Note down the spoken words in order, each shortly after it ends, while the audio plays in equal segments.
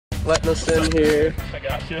letting us in here. I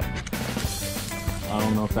got you. I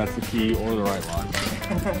don't know if that's the key or the right lock.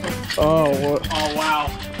 Oh, what? Oh wow!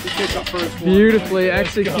 You picked the first one. Beautifully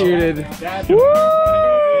executed. Woo!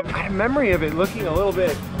 I had a memory of it looking a little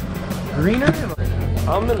bit greener.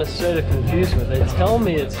 I'm in a state of confusion. They tell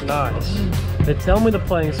me it's nice. They tell me the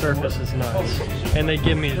playing surface is nice, and they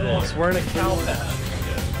give me this. We're in a cow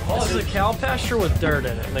pasture. This is a cow pasture with dirt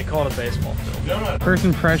in it, and they call it a baseball field. First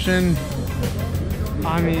impression,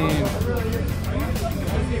 I mean,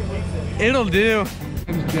 it'll do.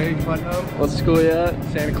 What school you at?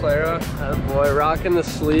 Santa Clara. Oh boy, rocking the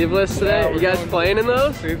sleeveless today. Yeah, you guys playing in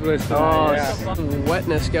those? Sleeveless today, Oh, yeah. some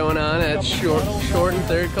wetness going on at short and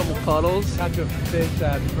third, couple puddles. Got to fish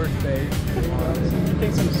at first base. You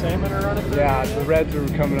think some salmon are running through? Yeah, the reds are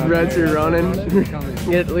coming up. Reds are running. Coming.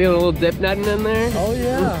 Get a little dip netting in there. Oh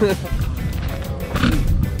yeah.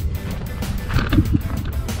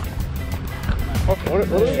 What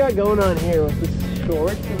do we got going on here with the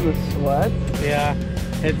shorts and the sweats? Yeah,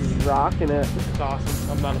 It's rocking it. it's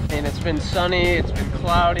awesome. I'm not a And it's been sunny, it's been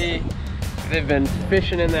cloudy. They've been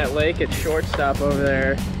fishing in that lake at shortstop over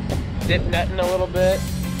there. Dip netting a little bit.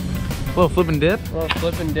 little flip and dip. A little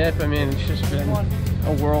flip and dip. I mean, it's just been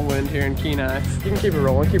a whirlwind here in Kenai. You can keep it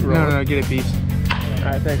rolling, keep it rolling. No, get it, Beast.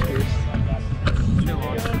 Alright, thanks, Bruce.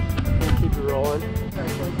 Keep it rolling.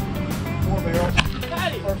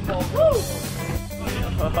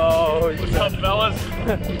 Oh, What's up, fellas?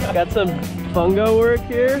 got some fungo work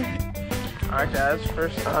here. Alright guys,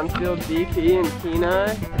 first on-field DP in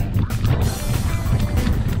Kenai.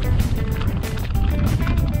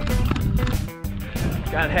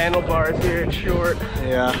 Got handlebars here at short.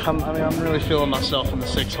 Yeah, I'm really feeling myself in the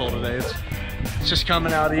 6-hole today. It's just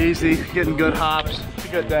coming out easy, getting good hops. It's a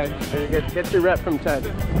good day. Get your rep from 10.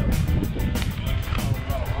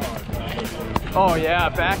 Oh yeah,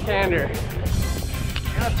 backhander.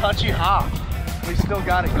 Got a touchy hop. We still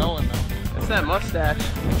got it going though. It's that mustache.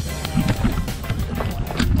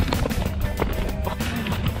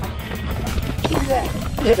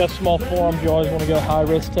 You got small forearms, you always want to go high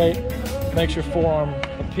wrist tape. Makes your forearm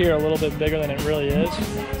appear a little bit bigger than it really is.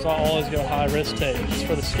 So I always go high wrist tape. It's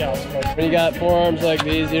for the scouts. When you got forearms like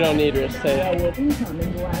these, you don't need wrist tape. Yeah,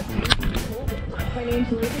 well,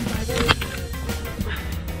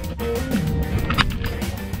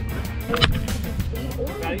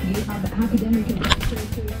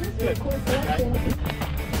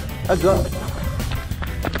 Heads up.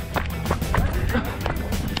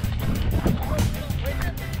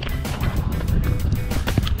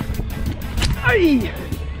 Aye!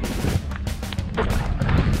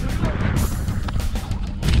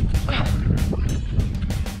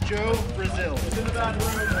 Joe Brazil.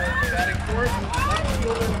 Batting fourth, left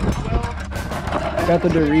fielder number 12. Got the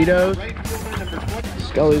Doritos. Right fielder number 20.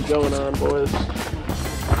 Scully's going on, boys.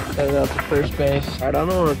 Heading out to first base. Alright, I don't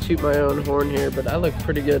want to toot my own horn here, but I look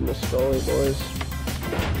pretty good in the Scully, boys.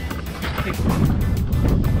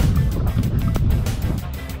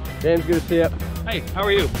 James, good to see you. hey, how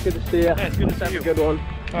are you? Good to see you. Yeah, it's good to see Have you. a good one.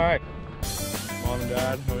 All right. Mom and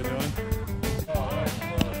Dad, how we doing?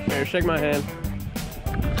 Here, shake my hand.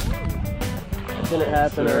 That didn't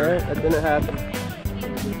happen, alright? That didn't happen.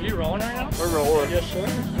 Are you rolling right now? We're rolling. Yes, sir.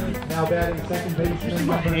 Now batting second base.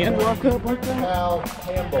 Hand walk up like that? Cal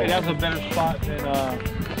Campbell. Hey, that's a better spot than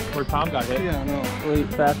where Tom got hit. Yeah, no. We'll eat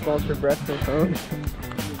fastballs for breakfast, huh?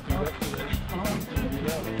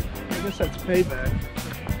 I guess that's payback.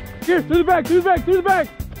 Here, through the back, through the back, through the back!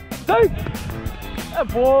 Hey! That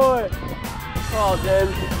boy! Oh,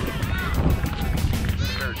 James.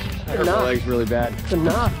 Hurt my legs really bad. It's a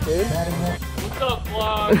knock, dude. What's up,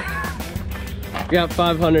 vlog? We got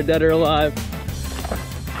 500 dead or alive.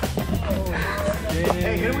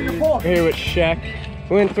 Hey, hit him with your paw. We're here with Shaq.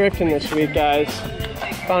 We went thrifting this week, guys.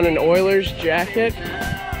 Found an Oilers jacket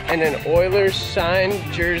and an Oilers signed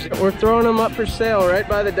jersey. We're throwing them up for sale right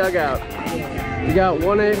by the dugout. You got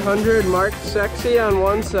 1-800 marked sexy on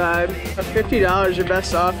one side. $50 your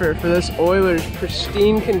best offer for this Oilers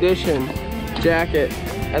pristine condition jacket.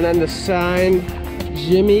 And then the signed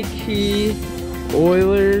Jimmy Key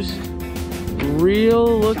Oilers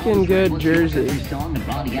real looking good jersey.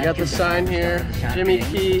 You got the sign here. Jimmy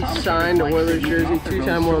Key signed Oilers jersey,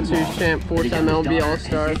 2-time World Series champ, 4-time MLB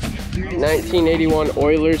All-Star, 1981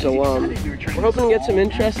 Oilers alum. We're hoping to get some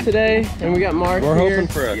interest today, and we got Mark We're here. hoping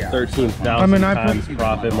for a 13,000 times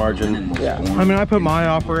profit margin. Yeah. I mean, I put my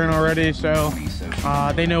offer in already, so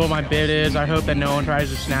they know what my bid is. I hope that no one tries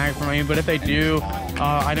to snag from me, but if they do,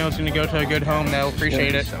 I know it's going to go to a good home. They'll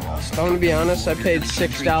appreciate it. I'm going to be honest, I paid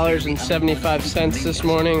 $6.75 this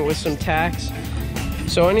morning with some tax.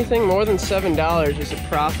 So anything more than $7 is a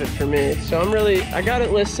profit for me. So I got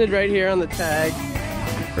it listed right here on the tag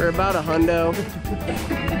for about $100.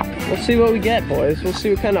 We'll see what we get, boys. We'll see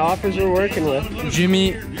what kind of offers we're working with.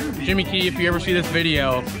 Jimmy Key, if you ever see this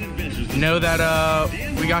video, know that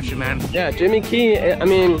we got you, man. Yeah, Jimmy Key, I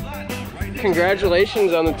mean,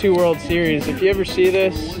 congratulations on the 2 World Series. If you ever see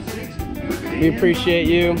this, we appreciate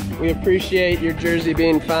you. We appreciate your jersey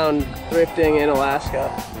being found thrifting in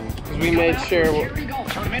Alaska. We made sure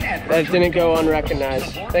that it didn't go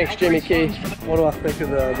unrecognized. Thanks, Jimmy Key. What do I think of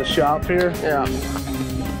the shop here? Yeah.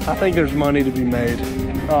 I think there's money to be made,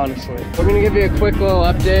 honestly. We're gonna give you a quick little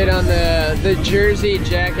update on the jersey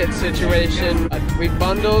jacket situation. We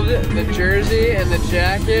bundled the jersey and the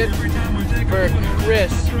jacket for a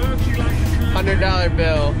crisp $100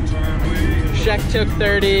 bill. Sheck took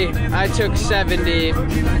 30, I took 70.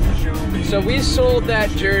 So we sold that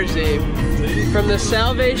jersey from the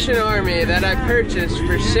Salvation Army that I purchased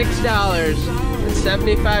for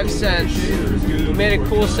 $6.75. We made a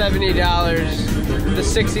cool $70, the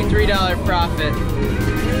 $63 profit.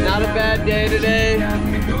 Not a bad day today.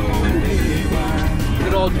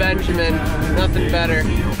 Good old Benjamin, nothing better.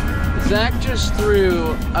 Zach just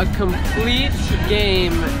threw a complete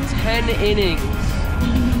game, 10 innings,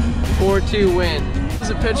 4-2 win. What's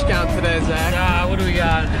the pitch count today, Zach? What do we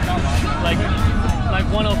got? Like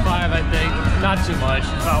 105, I think. Not too much,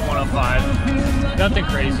 about 105. Nothing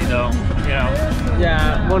crazy though, you know.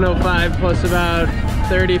 Yeah, 105 plus about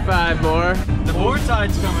 35 more. The board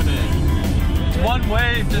tide's coming in. It's one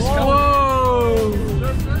wave just coming. Whoa!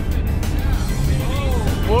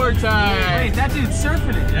 Board tide. Wait, that dude's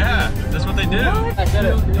surfing it. Yeah, that's what they do. I get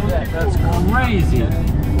it. Yeah. That's crazy.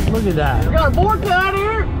 Look at that. We got a board tide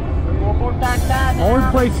here. Only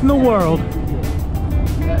place in the world.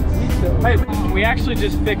 Hey, we actually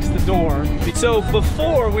just fixed the door. So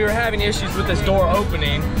before we were having issues with this door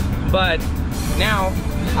opening, but now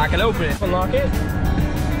I can open it. Unlock it.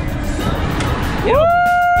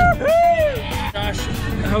 Josh,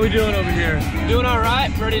 how we doing over here? Doing all right.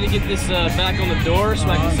 Ready to get this back on the door so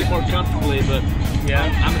I can sit more comfortably, but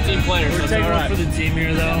yeah, I'm a team player, so we're it's taking all right. one for the team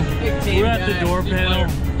here though. Team We're at the guy, door team panel.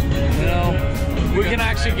 player. You know, we can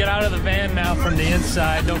actually get out of the van now from the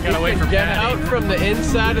inside. Don't gotta wait for Get Patty. out from the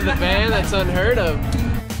inside of the van. That's unheard of.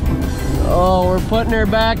 Oh, we're putting her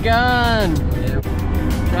back on.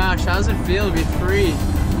 Gosh, how does it feel to be free?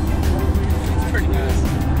 It's pretty nice.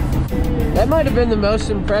 That might have been the most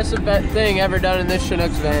impressive thing ever done in this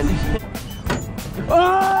Chinooks van.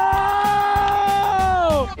 Oh!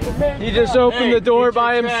 He just opened the door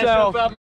by himself.